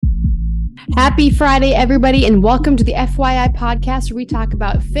Happy Friday, everybody, and welcome to the FYI podcast where we talk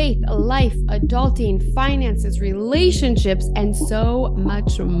about faith, life, adulting, finances, relationships, and so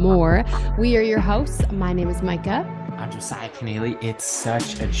much more. We are your hosts. My name is Micah. I'm Josiah Keneally. It's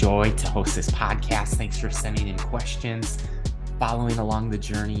such a joy to host this podcast. Thanks for sending in questions, following along the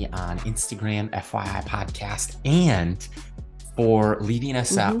journey on Instagram, FYI Podcast, and for leaving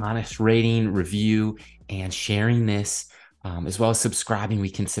us an honest rating, review, and sharing this. As well as subscribing. We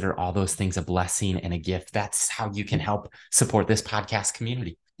consider all those things a blessing and a gift. That's how you can help support this podcast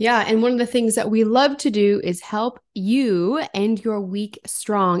community. Yeah. And one of the things that we love to do is help you end your week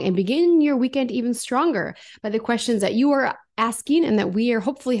strong and begin your weekend even stronger by the questions that you are asking and that we are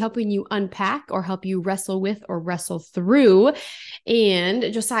hopefully helping you unpack or help you wrestle with or wrestle through.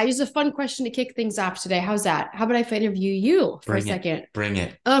 And Josiah, just a fun question to kick things off today. How's that? How about if I interview you for a second? Bring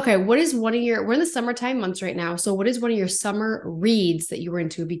it. Okay. What is we're in the summertime months right now. So what is one of your summer reads that you were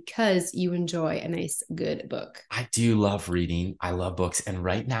into because you enjoy a nice, good book? I do love reading. I love books. And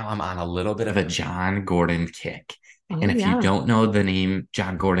right now I'm on a little bit of a Jon Gordon kick. And if you don't know the name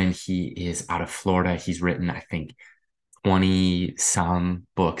Jon Gordon, he is out of Florida. He's written, I think, 20 some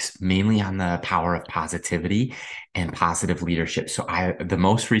books, mainly on the power of positivity and positive leadership. So the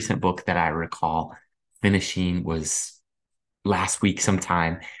most recent book that I recall finishing was last week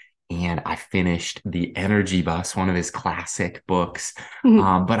sometime, and I finished The Energy Bus, one of his classic books.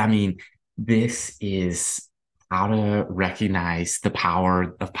 But I mean, this is how to recognize the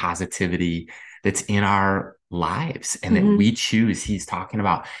power of positivity that's in our lives and that we choose. He's talking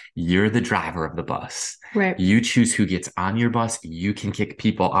about you're the driver of the bus. Right. You choose who gets on your bus. You can kick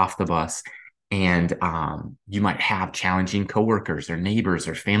people off the bus. And you might have challenging coworkers or neighbors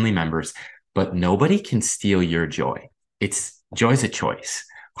or family members, but nobody can steal your joy. Joy is a choice.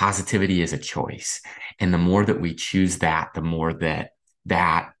 Positivity is a choice. And the more that we choose that, the more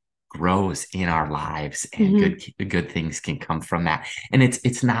that grows in our lives, and good things can come from that. And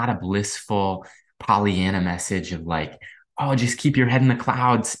it's not a blissful Pollyanna message of like, oh, just keep your head in the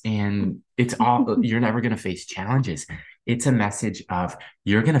clouds and it's all, you're never going to face challenges. It's a message of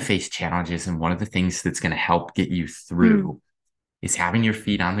you're going to face challenges. And one of the things that's going to help get you through is having your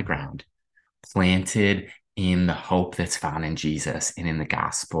feet on the ground, planted in the hope that's found in Jesus and in the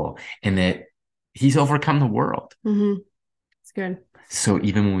gospel, and that he's overcome the world. It's good. So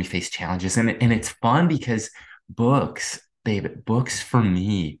even when we face challenges, and it's fun because books for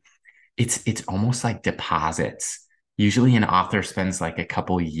me, it's almost like deposits. Usually an author spends like a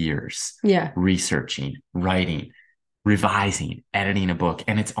couple years researching, writing, revising, editing a book.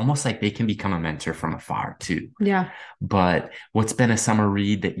 And it's almost like they can become a mentor from afar too. Yeah. But what's been a summer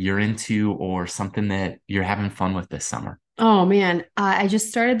read that you're into or something that you're having fun with this summer? Oh man, I just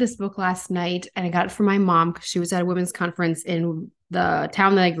started this book last night and I got it from my mom because she was at a women's conference in the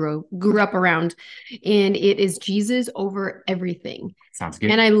town that I grew up around, and it is Jesus Over Everything. Sounds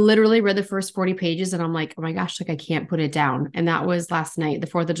good. And I literally read the first 40 pages and I'm like, oh my gosh, like I can't put it down. And that was last night, the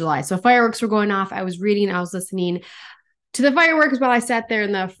 4th of July. So fireworks were going off. I was reading, I was listening to the fireworks while I sat there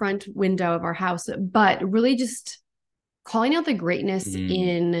in the front window of our house, but really just calling out the greatness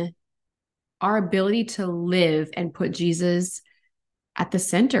in our ability to live and put Jesus at the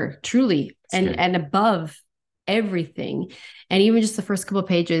center, truly, and above everything. And even just the first couple of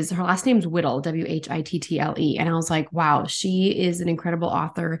pages, her last name's Whittle, Whittle. And I was like, wow, she is an incredible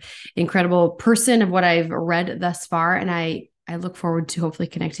author, incredible person of what I've read thus far. And I look forward to hopefully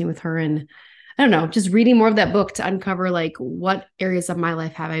connecting with her and I don't know, just reading more of that book to uncover like what areas of my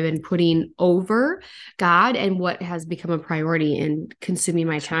life have I been putting over God and what has become a priority and consuming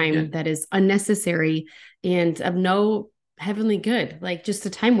my time that is unnecessary and of no heavenly good, like just a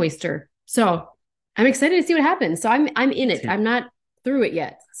time waster. So I'm excited to see what happens. So I'm in it. I'm not through it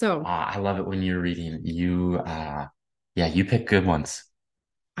yet. So I love it when you're reading. You pick good ones.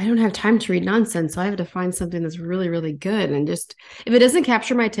 I don't have time to read nonsense. So I have to find something that's really, really good. And just, if it doesn't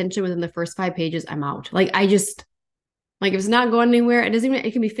capture my attention within the first 5 pages, I'm out. Like, if it's not going anywhere,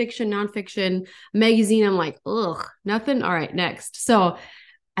 it can be fiction, nonfiction, magazine. I'm like, ugh, nothing. All right, next. So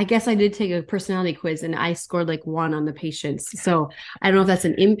I guess I did take a personality quiz and I scored like 1 on the patience. So I don't know if that's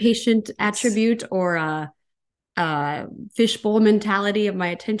an impatient attribute or a fishbowl mentality of my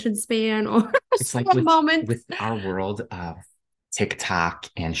attention span or it's like with our world of TikTok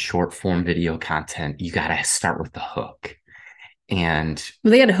and short form video content, you got to start with the hook. And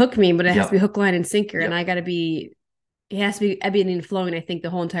they got to hook me, but it has to be hook, line, and sinker. And it has to be ebbing and flowing, I think, the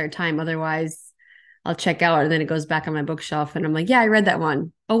whole entire time. Otherwise, I'll check out and then it goes back on my bookshelf. And I'm like, yeah, I read that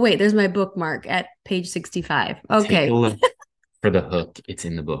one. Oh, wait, there's my bookmark at page 65. Okay. Take a look for the hook. It's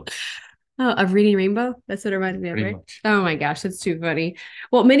in the book. Oh, of Reading Rainbow? That's what it reminds me of, Pretty right? much. Oh my gosh, that's too funny.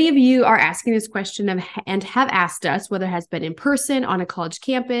 Well, many of you are asking this question and have asked us whether it has been in person on a college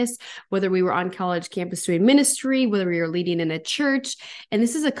campus, whether we were on college campus doing ministry, whether we were leading in a church. And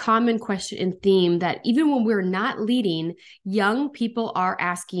this is a common question and theme that even when we're not leading, young people are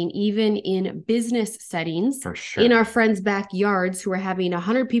asking, even in business settings, For sure. in our friends' backyards who are having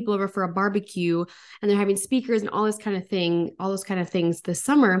 100 people over for a barbecue and they're having speakers and all this kind of thing, all those kind of things this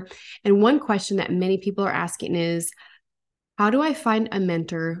summer. And one question that many people are asking is, how do I find a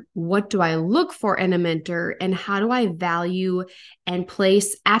mentor? What do I look for in a mentor? And how do I value and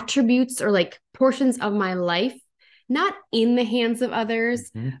place attributes or like portions of my life, not in the hands of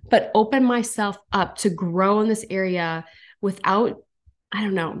others, but open myself up to grow in this area without, I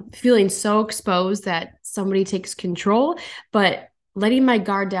don't know, feeling so exposed that somebody takes control, but letting my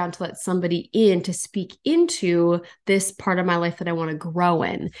guard down to let somebody in to speak into this part of my life that I want to grow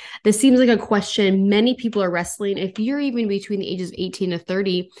in. This seems like a question many people are wrestling. If you're even between the ages of 18 to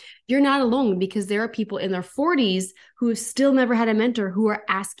 30, you're not alone, because there are people in their 40s who have still never had a mentor who are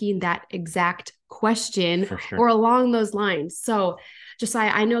asking that exact question. For sure. Or along those lines. So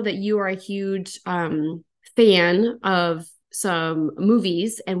Josiah, I know that you are a huge fan of some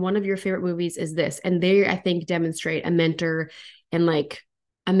movies, and one of your favorite movies is this, and they, I think, demonstrate a mentor and like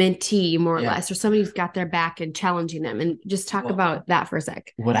a mentee more or less, or somebody who's got their back and challenging them. And just talk about that for a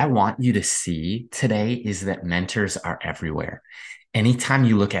sec. What I want you to see today is that mentors are everywhere. Anytime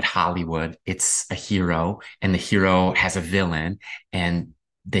you look at Hollywood, it's a hero, and the hero has a villain, and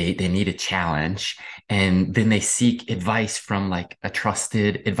they need a challenge, and then they seek advice from like a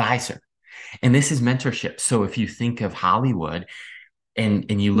trusted advisor. And this is mentorship. So if you think of Hollywood,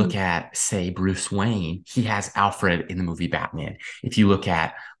 and you look at, say, Bruce Wayne, he has Alfred in the movie Batman. If you look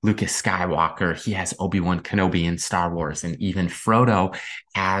at Lucas Skywalker, he has Obi-Wan Kenobi in Star Wars, and even Frodo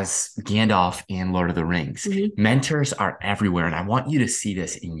has Gandalf in Lord of the Rings. Mentors are everywhere. And I want you to see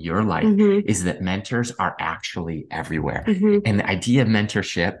this in your life, is that mentors are actually everywhere. And the idea of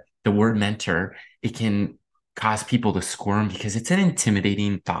mentorship, the word mentor, it can cause people to squirm because it's an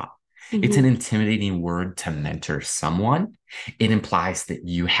intimidating thought. It's an intimidating word to mentor someone. It implies that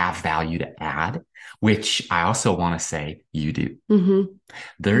you have value to add, which I also want to say you do.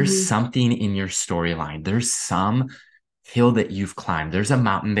 There's something in your storyline. There's some hill that you've climbed. There's a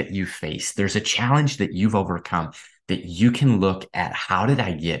mountain that you've faced. There's a challenge that you've overcome that you can look at. How did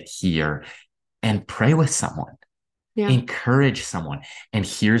I get here? And pray with someone. Encourage someone. And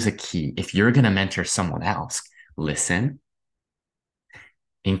here's a key. If you're going to mentor someone else, listen,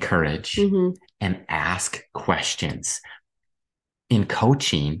 encourage, and ask questions. In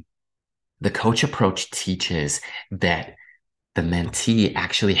coaching, the coach approach teaches that the mentee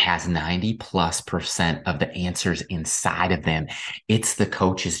actually has 90+% of the answers inside of them. It's the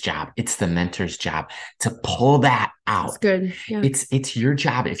coach's job. It's the mentor's job to pull that out. That's good. Yeah. It's your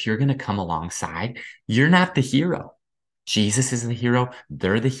job. If you're going to come alongside, you're not the hero. Jesus is the hero.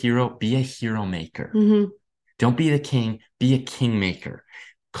 They're the hero. Be a hero maker. Don't be the king. Be a king maker.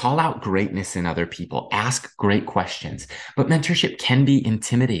 Call out greatness in other people. Ask great questions. But mentorship can be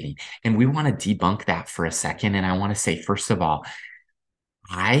intimidating. And we want to debunk that for a second. And I want to say, first of all,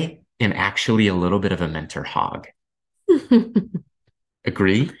 I am actually a little bit of a mentor hog.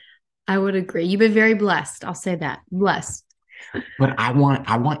 Agree? I would agree. You've been very blessed. I'll say that. Blessed. But I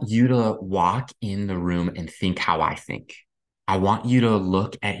want you to walk in the room and think how I think. I want you to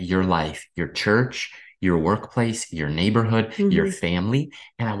look at your life, your church, your workplace, your neighborhood, your family.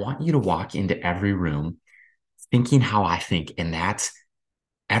 And I want you to walk into every room thinking how I think. And that's,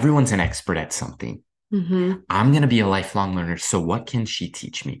 everyone's an expert at something. I'm going to be a lifelong learner. So what can she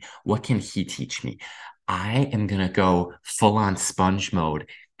teach me? What can he teach me? I am going to go full on sponge mode.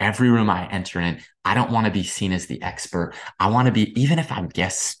 Every room I enter in, I don't want to be seen as the expert. I want to be, even if I'm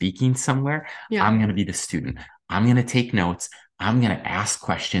guest speaking somewhere, I'm going to be the student. I'm going to take notes. I'm going to ask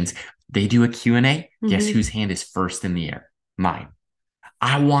questions. They do a Q&A. Guess whose hand is first in the air? Mine.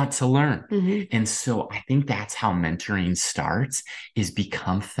 I want to learn. And so I think that's how mentoring starts, is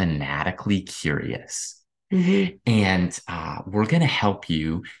become fanatically curious. And we're going to help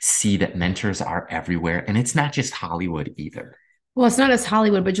you see that mentors are everywhere. And it's not just Hollywood either. Well, it's not just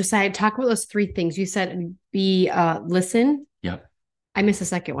Hollywood, but Josiah, talk about those three things. You said listen. Yep. I missed the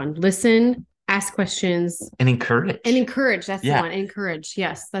second one. Listen, ask questions, and encourage. That's the one. Encourage.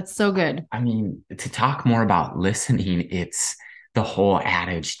 Yes, that's so good. I mean, to talk more about listening, it's the whole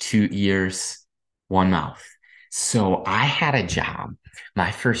adage, 2 ears, 1 mouth. So I had a job.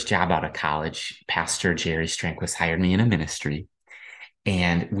 My first job out of college, Pastor Jerry Strankwas hired me in a ministry,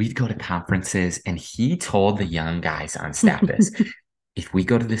 and we'd go to conferences, and he told the young guys on staff this, if we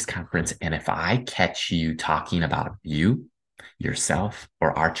go to this conference and if I catch you talking about you, yourself,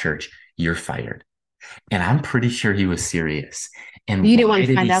 or our church, you're fired. And I'm pretty sure he was serious. And You didn't why want to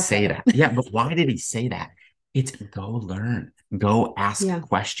did find he out say though. that? Yeah, but why did he say that? It's go learn, go ask Yeah.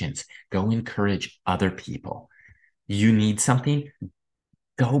 questions, go encourage other people. You need something,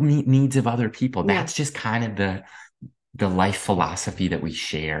 go meet needs of other people. Yeah. That's just kind of the life philosophy that we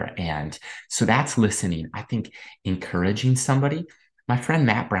share. And so that's listening. I think encouraging somebody. My friend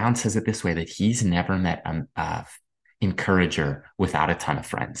Matt Brown says it this way, that he's never met a encourager without a ton of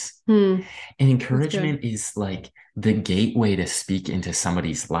friends. Hmm. And That's good. encouragement is like the gateway to speak into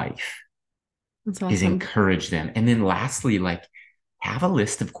somebody's life, That's is awesome. encourage them. And then lastly, like have a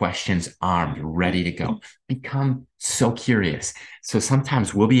list of questions armed, ready to go. Become so curious. So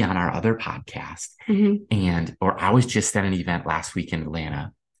sometimes we'll be on our other podcast Mm-hmm. or I was just at an event last week in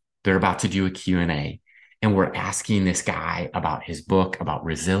Atlanta. They're about to do a Q&A and we're asking this guy about his book about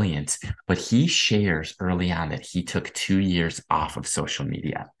resilience, but he shares early on that he took 2 years off of social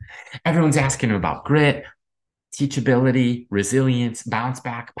media. Everyone's asking him about grit, teachability, resilience, bounce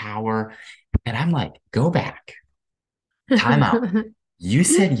back power. And I'm like, go back, time out. You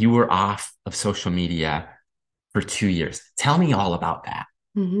said you were off of social media for 2 years. Tell me all about that.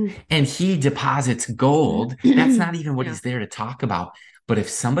 Mm-hmm. And he deposits gold. That's not even what Yeah. he's there to talk about. But if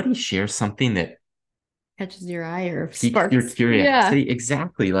somebody shares something that Catches your eye or piques your sparks. Yeah. curiosity,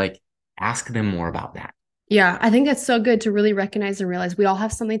 exactly, like ask them more about that. Yeah, I think that's so good to really recognize and realize we all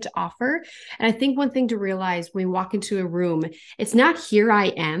have something to offer. And I think one thing to realize when we walk into a room, it's not here I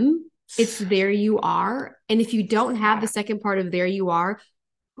am, it's there you are. And if you don't have the second part of there you are,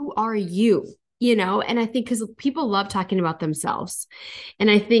 who are you? You know, and I think because people love talking about themselves.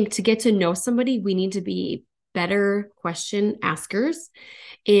 And I think to get to know somebody, we need to be better question askers.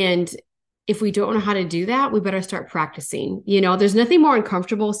 And if we don't know how to do that, we better start practicing. You know, there's nothing more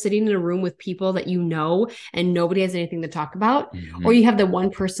uncomfortable sitting in a room with people that you know and nobody has anything to talk about. Or Mm-hmm. you have the one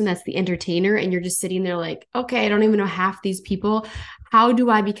person that's the entertainer and you're just sitting there like, okay, I don't even know half these people. How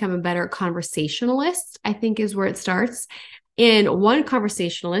do I become a better conversationalist? I think is where it starts. And one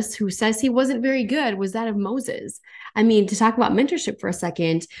conversationalist who says he wasn't very good was that of Moses. I mean, to talk about mentorship for a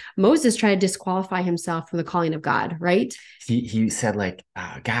second, Moses tried to disqualify himself from the calling of God, right? He said like,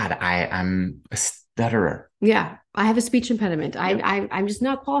 God, I'm a stutterer. Yeah, I have a speech impediment. Yep. I'm just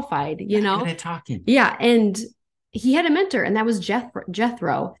not qualified, you Not good know? at talking. Yeah. And he had a mentor, and that was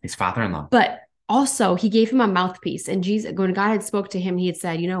Jethro. His father-in-law. But also he gave him a mouthpiece. And Jesus, when God had spoke to him, he had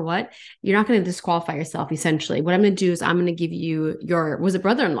said, you know what? You're not going to disqualify yourself, essentially. What I'm going to do is I'm going to give you was it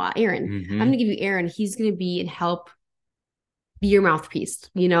brother-in-law, Aaron. I'm Mm-hmm. going to give you Aaron. He's going to be and help be your mouthpiece,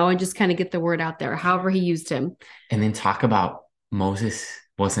 you know, and just kind of get the word out there, however he used him. And then talk about Moses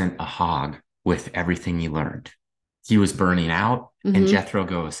wasn't a hog with everything he learned. He was burning out. And Mm-hmm. Jethro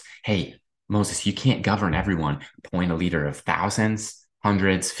goes, hey, Moses, you can't govern everyone. Point a leader of thousands,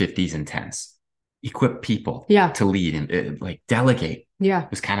 hundreds, fifties, and tens. Equip people Yeah. to lead and like delegate Yeah.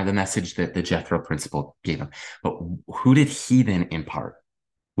 was kind of the message that the Jethro principle gave him. But who did he then impart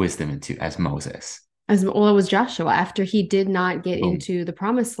wisdom into as Moses? As well, it was Joshua after he did not get Boom. into the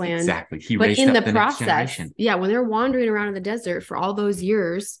promised land. Exactly. He But raised in up the the next process, generation. yeah, when they're wandering around in the desert for all those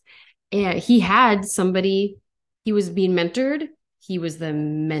years, and he had somebody, he was being mentored, he was the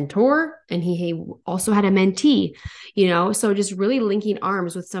mentor, and he also had a mentee, you know. So just really linking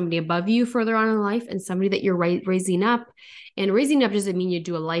arms with somebody above you further on in life and somebody that you're raising up. And raising up doesn't mean you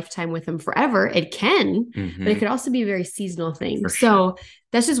do a lifetime with them forever. It can, Mm-hmm. but it could also be a very seasonal thing. For So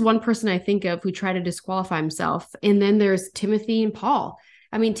that's just one person I think of who tried to disqualify himself. And then there's Timothy and Paul.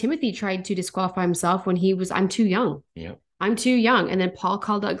 I mean, Timothy tried to disqualify himself when he was, I'm too young. Yep. I'm too young. And then Paul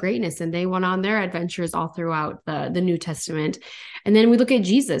called out greatness and they went on their adventures all throughout the New Testament. And then we look at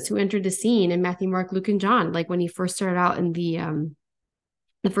Jesus, who entered the scene in Matthew, Mark, Luke, and John. Like when he first started out in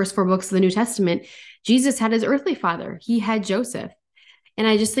the first 4 books of the New Testament, Jesus had his earthly father. He had Joseph. And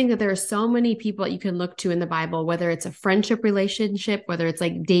I just think that there are so many people that you can look to in the Bible, whether it's a friendship relationship, whether it's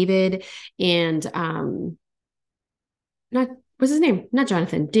like David and not what's his name? Not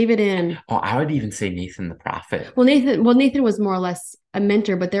Jonathan. David and Oh, I would even say Nathan the prophet. Nathan was more or less a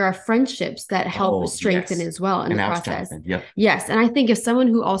mentor, but there are friendships that help strengthen yes. as well in And the that was process. Jonathan. Yep. Yes. And I think if someone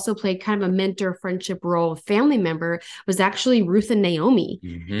who also played kind of a mentor friendship role, family member, was actually Ruth and Naomi.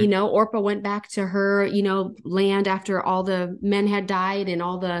 Mm-hmm. You know, Orpah went back to her, you know, land after all the men had died and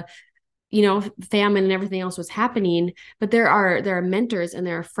all the, you know, famine and everything else was happening. But there are mentors and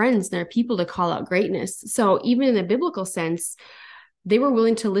there are friends and there are people to call out greatness. So even in the biblical sense, they were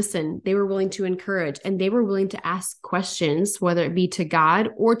willing to listen, they were willing to encourage, and they were willing to ask questions, whether it be to God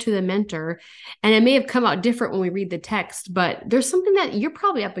or to the mentor. And it may have come out different when we read the text, but there's something that you're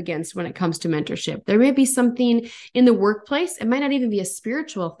probably up against when it comes to mentorship. There may be something in the workplace. It might not even be a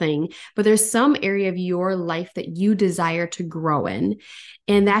spiritual thing, but there's some area of your life that you desire to grow in.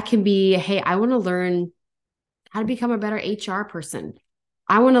 And that can be, hey, I want to learn how to become a better HR person.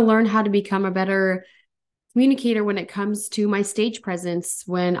 I want to learn how to become a better communicator when it comes to my stage presence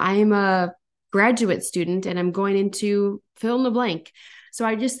when I'm a graduate student and I'm going into fill in the blank. So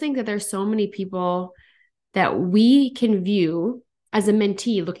I just think that there's so many people that we can view as a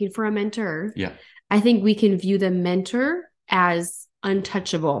mentee looking for a mentor. Yeah. I think we can view the mentor as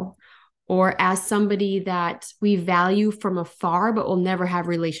untouchable or as somebody that we value from afar, but will never have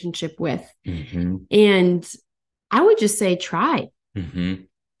relationship with. Mm-hmm. And I would just say, try. Mm-hmm.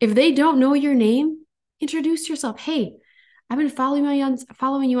 If they don't know your name, introduce yourself. Hey, I've been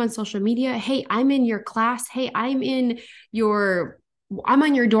following you on social media. Hey, I'm in your class. Hey, I'm on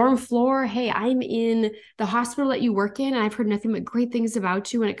your dorm floor. Hey, I'm in the hospital that you work in. And I've heard nothing but great things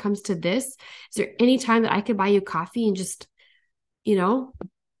about you when it comes to this. Is there any time that I could buy you coffee and just,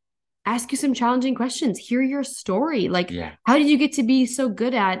 ask you some challenging questions, hear your story? Like, how did you get to be so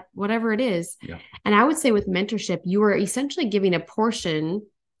good at whatever it is? Yeah. And I would say with mentorship, you are essentially giving a portion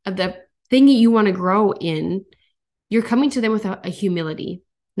of the thing that you want to grow in. You're coming to them with a humility,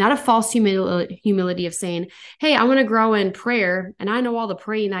 not a false humility of saying, hey, I want to grow in prayer and I know all the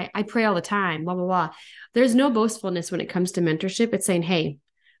praying. I pray all the time, blah, blah, blah. There's no boastfulness when it comes to mentorship. It's saying, hey,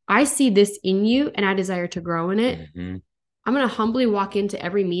 I see this in you and I desire to grow in it. Mm-hmm. I'm going to humbly walk into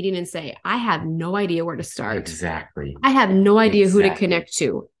every meeting and say, I have no idea where to start. Exactly. I have no idea who to connect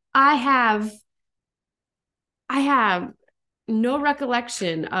to. I have no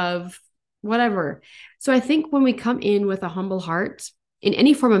recollection of whatever. So I think when we come in with a humble heart in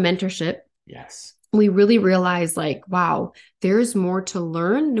any form of mentorship, yes, we really realize like, wow, there's more to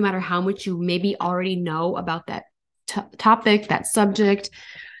learn, no matter how much you maybe already know about that topic, that subject,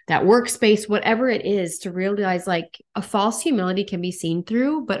 that workspace, whatever it is, to realize like a false humility can be seen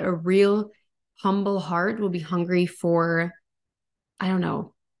through, but a real humble heart will be hungry for, I don't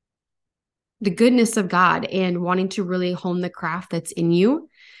know, the goodness of God and wanting to really hone the craft that's in you.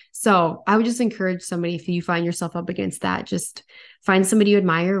 So I would just encourage somebody, if you find yourself up against that, just find somebody you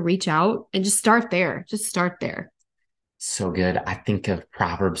admire, reach out and just start there. Just start there. So good. I think of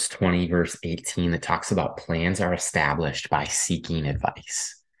Proverbs 20, verse 18, that talks about plans are established by seeking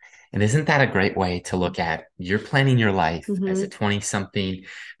advice. And isn't that a great way to look at you're planning your life as a 20-something,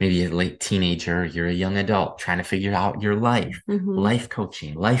 maybe a late teenager, you're a young adult trying to figure out your life, life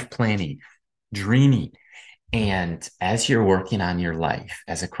coaching, life planning, dreaming. And as you're working on your life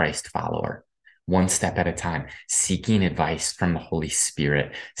as a Christ follower, one step at a time, seeking advice from the Holy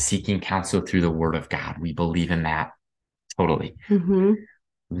Spirit, seeking counsel through the Word of God. We believe in that totally.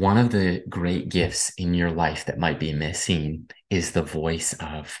 One of the great gifts in your life that might be missing is the voice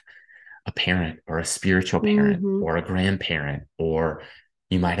of a parent or a spiritual parent or a grandparent, or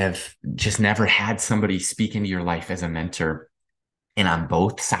you might have just never had somebody speak into your life as a mentor. And on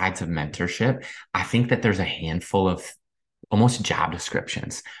both sides of mentorship, I think that there's a handful of almost job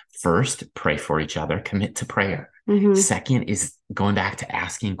descriptions. First, pray for each other, commit to prayer. Second is going back to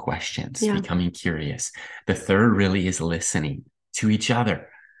asking questions, becoming curious. The third really is listening to each other.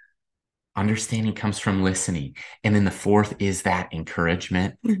 Understanding comes from listening. And then the fourth is that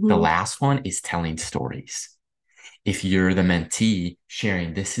encouragement. The last one is telling stories. If you're the mentee,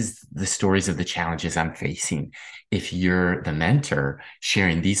 sharing, this is the stories of the challenges I'm facing. If you're the mentor,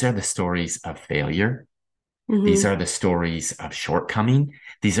 sharing, these are the stories of failure. These are the stories of shortcoming.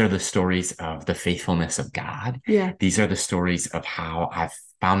 These are the stories of the faithfulness of God. These are the stories of how I've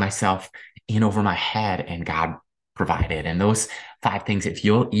found myself in over my head and God provided. And those 5 things, if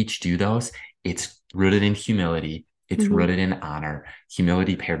you'll each do those, it's rooted in humility. It's rooted in honor,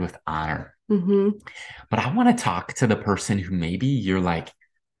 humility paired with honor. But I want to talk to the person who maybe you're like,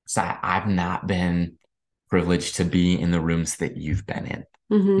 so I've not been privileged to be in the rooms that you've been in,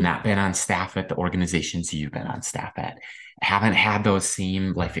 not been on staff at the organizations you've been on staff at, haven't had those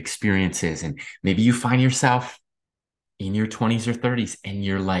same life experiences. And maybe you find yourself in your 20s or 30s and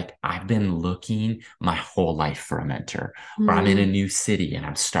you're like, I've been looking my whole life for a mentor, or I'm in a new city and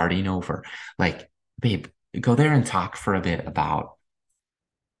I'm starting over. Like, babe, go there and talk for a bit about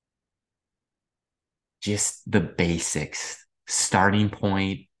just the basics, starting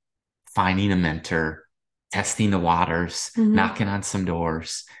point, finding a mentor, testing the waters, knocking on some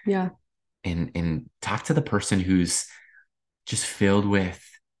doors. And talk to the person who's just filled with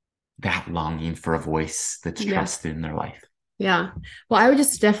that longing for a voice that's trusted in their life. Yeah. Well, I would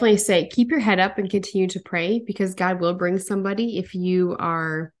just definitely say keep your head up and continue to pray because God will bring somebody if you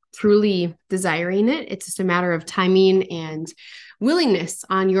are truly desiring it. It's just a matter of timing and willingness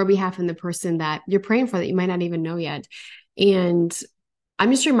on your behalf and the person that you're praying for that you might not even know yet. And I'm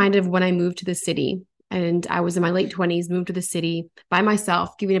just reminded of when I moved to the city and I was in my late 20s, moved to the city by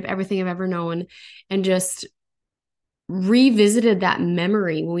myself, giving up everything I've ever known, and just revisited that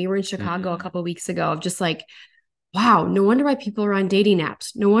memory when we were in Chicago a couple of weeks ago of just like, wow, no wonder why people are on dating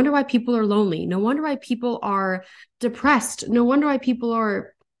apps. No wonder why people are lonely. No wonder why people are depressed. No wonder why people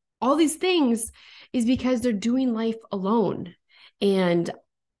are all these things is because they're doing life alone. And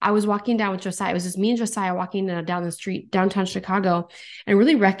I was walking down with Josiah. It was just me and Josiah walking down the street, downtown Chicago, and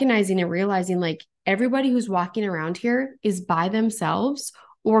really recognizing and realizing like everybody who's walking around here is by themselves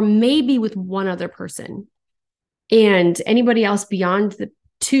or maybe with one other person. And anybody else beyond the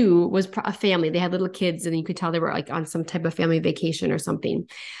two was a family. They had little kids, and you could tell they were like on some type of family vacation or something.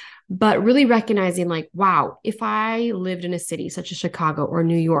 But really recognizing, like, wow, if I lived in a city such as Chicago or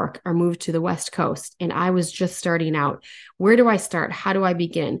New York or moved to the West Coast and I was just starting out, where do I start? How do I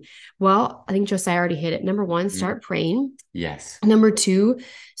begin? Well, I think Josiah already hit it. Number one, start praying. Yes. Number two,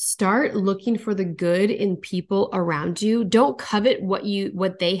 start looking for the good in people around you. Don't covet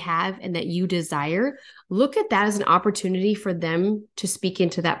what they have and that you desire. Look at that as an opportunity for them to speak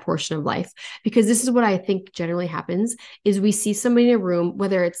into that portion of life. Because this is what I think generally happens is we see somebody in a room,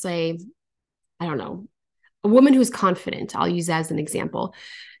 whether it's I don't know, a woman who's confident. I'll use that as an example.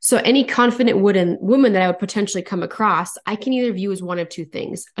 So any confident woman that I would potentially come across, I can either view as one of two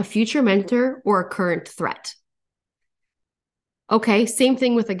things, a future mentor or a current threat. Okay, same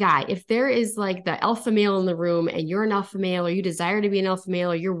thing with a guy. If there is like the alpha male in the room and you're an alpha male or you desire to be an alpha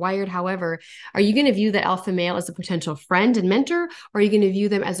male or you're wired, however, are you going to view that alpha male as a potential friend and mentor, or are you going to view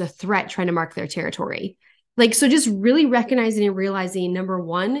them as a threat trying to mark their territory? Like, so just really recognizing and realizing, number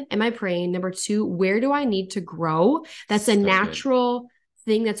one, am I praying? Number two, where do I need to grow? That's a natural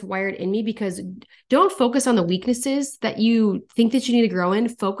thing that's wired in me, because don't focus on the weaknesses that you think that you need to grow in.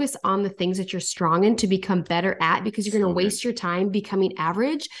 Focus on the things that you're strong in to become better at, because you're going to waste your time becoming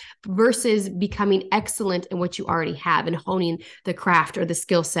average versus becoming excellent in what you already have and honing the craft or the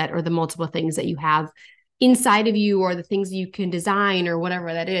skill set or the multiple things that you have inside of you or the things you can design or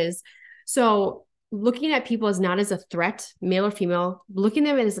whatever that is. So looking at people as not as a threat, male or female, looking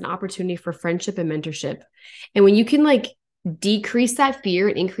at them as an opportunity for friendship and mentorship. And when you can like decrease that fear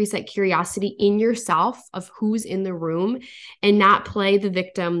and increase that curiosity in yourself of who's in the room and not play the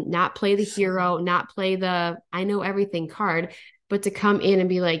victim, not play the hero, not play the I know everything card, but to come in and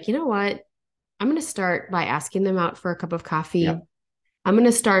be like, you know what? I'm going to start by asking them out for a cup of coffee. Yep. I'm going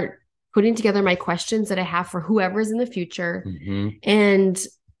to start putting together my questions that I have for whoever's in the future. Mm-hmm. And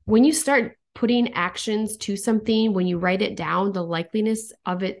when you start putting actions to something, when you write it down, the likeliness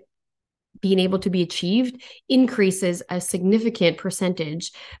of it being able to be achieved increases a significant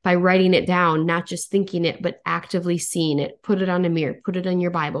percentage by writing it down, not just thinking it, but actively seeing it. Put it on a mirror, put it on your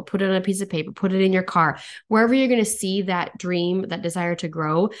Bible, put it on a piece of paper, put it in your car, wherever you're going to see that dream, that desire to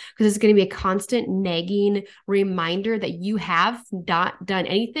grow, because it's going to be a constant nagging reminder that you have not done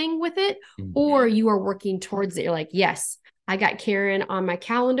anything with it, or you are working towards it. You're like, yes, I got Karen on my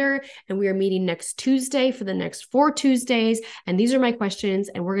calendar and we are meeting next Tuesday for the next 4 Tuesdays. And these are my questions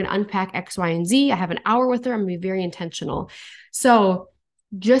and we're going to unpack X, Y, and Z. I have an hour with her. I'm going to be very intentional. So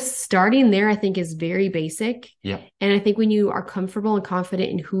just starting there, I think, is very basic. Yeah. And I think when you are comfortable and confident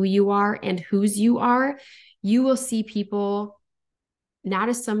in who you are and whose you are, you will see people not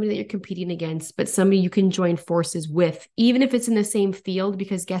as somebody that you're competing against, but somebody you can join forces with, even if it's in the same field,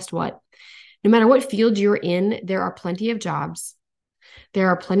 because guess what? No matter what field you're in, there are plenty of jobs. There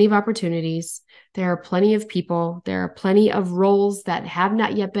are plenty of opportunities. There are plenty of people. There are plenty of roles that have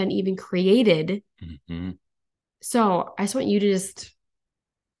not yet been even created. Mm-hmm. So I just want you to just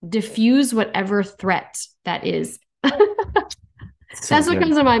diffuse whatever threat that is. That's what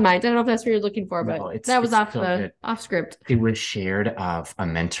comes to my mind. I don't know if that's what you're looking for, but that was off script. It was shared of a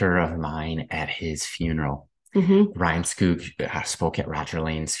mentor of mine at his funeral. Mm-hmm. Ryan Skoog spoke at Roger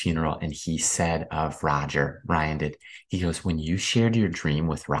Lane's funeral, and he said of Ryan did, he goes, when you shared your dream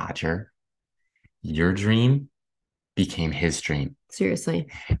with Roger, your dream became his dream. Seriously.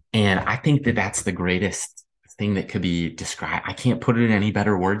 And I think that that's the greatest thing that could be described. I can't put it in any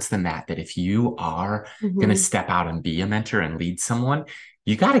better words than that if you are going to step out and be a mentor and lead someone,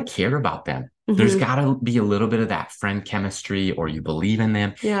 you got to care about them. Mm-hmm. There's got to be a little bit of that friend chemistry, or you believe in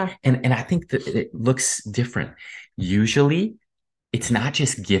them. Yeah. And I think that it looks different. Usually it's not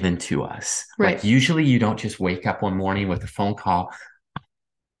just given to us. Right. Like usually you don't just wake up one morning with a phone call.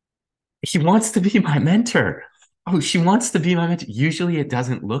 He wants to be my mentor. Oh, she wants to be my mentor. Usually it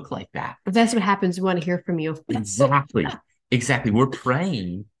doesn't look like that. If that's what happens, we want to hear from you. Exactly. Exactly. We're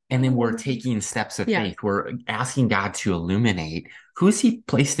praying and then we're taking steps of Yeah. faith. We're asking God to illuminate who's He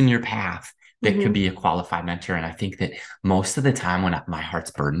placed in your path that could be a qualified mentor. And I think that most of the time when my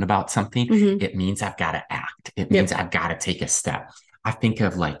heart's burdened about something, it means I've got to act. It means I've got to take a step. I think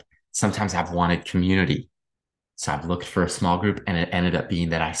of like sometimes I've wanted community. So I've looked for a small group and it ended up being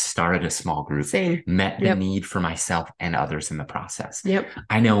that I started a small group, Same. met the need for myself and others in the process. Yep.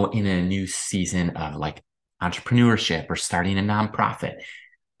 I know in a new season of like entrepreneurship or starting a nonprofit,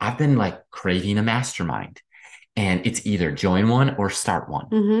 I've been like craving a mastermind and it's either join one or start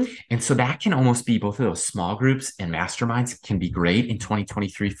one. And so that can almost be both of those small groups and masterminds can be great in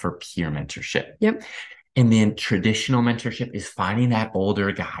 2023 for peer mentorship. Yep. And then traditional mentorship is finding that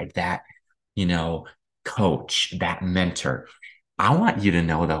older guy, that, coach, that mentor. I want you to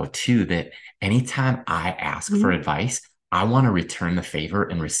know though, too, that anytime I ask for advice, I want to return the favor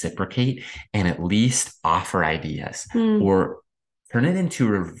and reciprocate and at least offer ideas or turn it into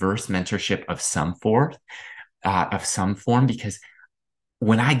reverse mentorship of some form, because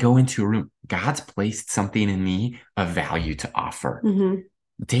when I go into a room, God's placed something in me of value to offer.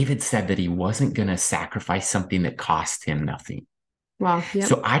 David said that he wasn't going to sacrifice something that cost him nothing. Wow. Yep.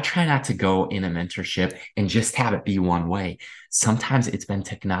 So I try not to go in a mentorship and just have it be one way. Sometimes it's been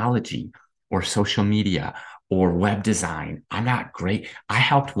technology or social media or web design. I'm not great. I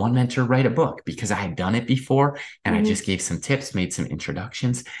helped one mentor write a book because I had done it before and I just gave some tips, made some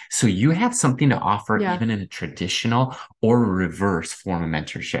introductions. So you have something to offer even in a traditional or reverse form of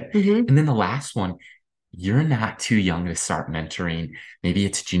mentorship. And then the last one, you're not too young to start mentoring. Maybe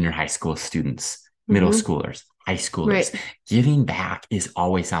it's junior high school students, middle schoolers, high schoolers. Right. Giving back is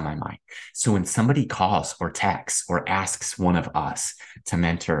always on my mind. So when somebody calls or texts or asks one of us to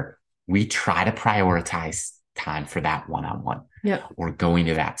mentor, we try to prioritize time for that one-on-one or going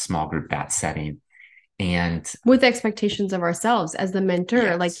to that small group, that setting. And with expectations of ourselves as the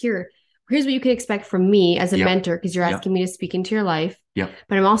mentor, like here's what you can expect from me as a mentor, because you're asking me to speak into your life. But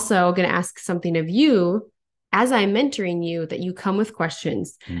I'm also going to ask something of you as I'm mentoring you, that you come with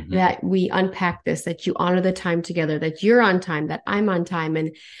questions, that we unpack this, that you honor the time together, that you're on time, that I'm on time.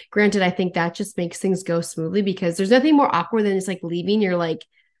 And granted, I think that just makes things go smoothly, because there's nothing more awkward than it's like leaving. You're like,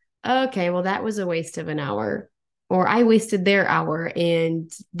 okay, well, that was a waste of an hour, or I wasted their hour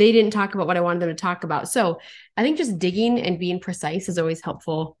and they didn't talk about what I wanted them to talk about. So I think just digging and being precise is always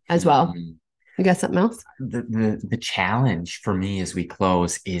helpful as well. You got something else? The challenge for me as we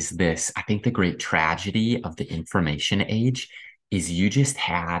close is this. I think the great tragedy of the information age is you just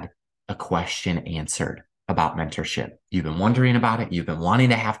had a question answered about mentorship. You've been wondering about it. You've been wanting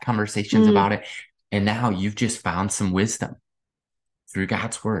to have conversations about it. And now you've just found some wisdom through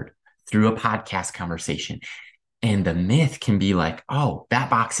God's word, through a podcast conversation. And the myth can be like, oh, that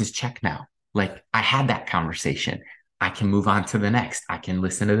box is checked now. Like I had that conversation. I can move on to the next. I can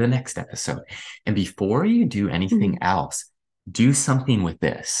listen to the next episode. And before you do anything else, do something with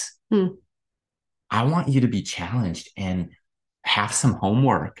this. I want you to be challenged and have some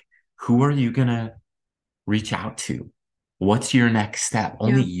homework. Who are you going to reach out to? What's your next step?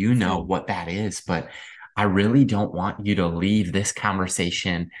 Only you know what that is. But I really don't want you to leave this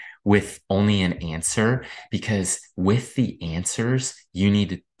conversation with only an answer, because with the answers, you need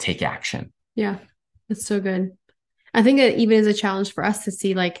to take action. Yeah, that's so good. I think it even is a challenge for us to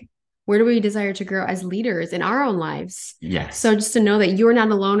see, like, where do we desire to grow as leaders in our own lives? Yes. So just to know that you're not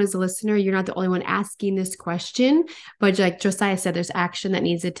alone as a listener, you're not the only one asking this question, but like Josiah said, there's action that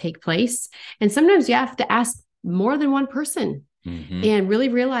needs to take place. And sometimes you have to ask more than one person. And really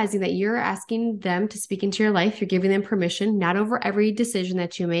realizing that you're asking them to speak into your life. You're giving them permission, not over every decision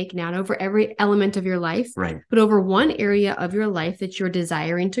that you make, not over every element of your life, but over one area of your life that you're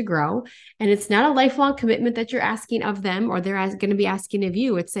desiring to grow. And it's not a lifelong commitment that you're asking of them, or they're going to be asking of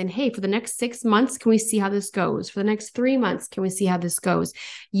you. It's saying, hey, for the next 6 months, can we see how this goes? For the next 3 months, can we see how this goes?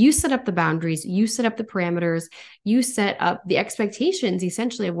 You set up the boundaries, you set up the parameters, you set up the expectations,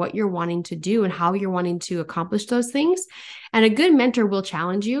 essentially, of what you're wanting to do and how you're wanting to accomplish those things. And a good mentor will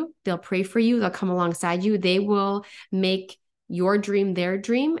challenge you. They'll pray for you. They'll come alongside you. They will make your dream their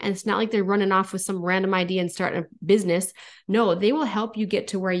dream. And it's not like they're running off with some random idea and starting a business. No, they will help you get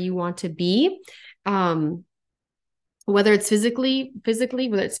to where you want to be. Whether it's physically,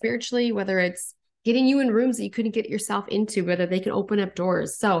 whether it's spiritually, whether it's getting you in rooms that you couldn't get yourself into, whether they can open up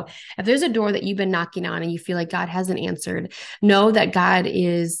doors. So if there's a door that you've been knocking on and you feel like God hasn't answered, know that God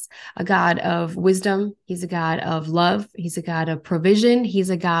is a God of wisdom. He's a God of love. He's a God of provision. He's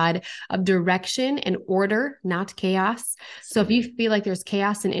a God of direction and order, not chaos. So if you feel like there's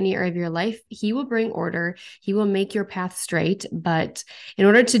chaos in any area of your life, he will bring order. He will make your path straight. But in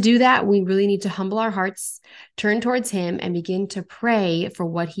order to do that, we really need to humble our hearts, turn towards him, and begin to pray for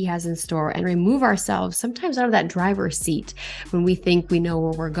what he has in store and remove ourselves sometimes out of that driver's seat when we think we know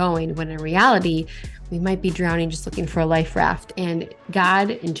where we're going, when in reality, we might be drowning just looking for a life raft. And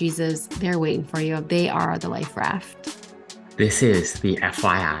God and Jesus, they're waiting for you. They are the life raft. This is the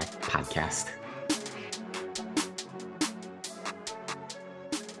FYI podcast.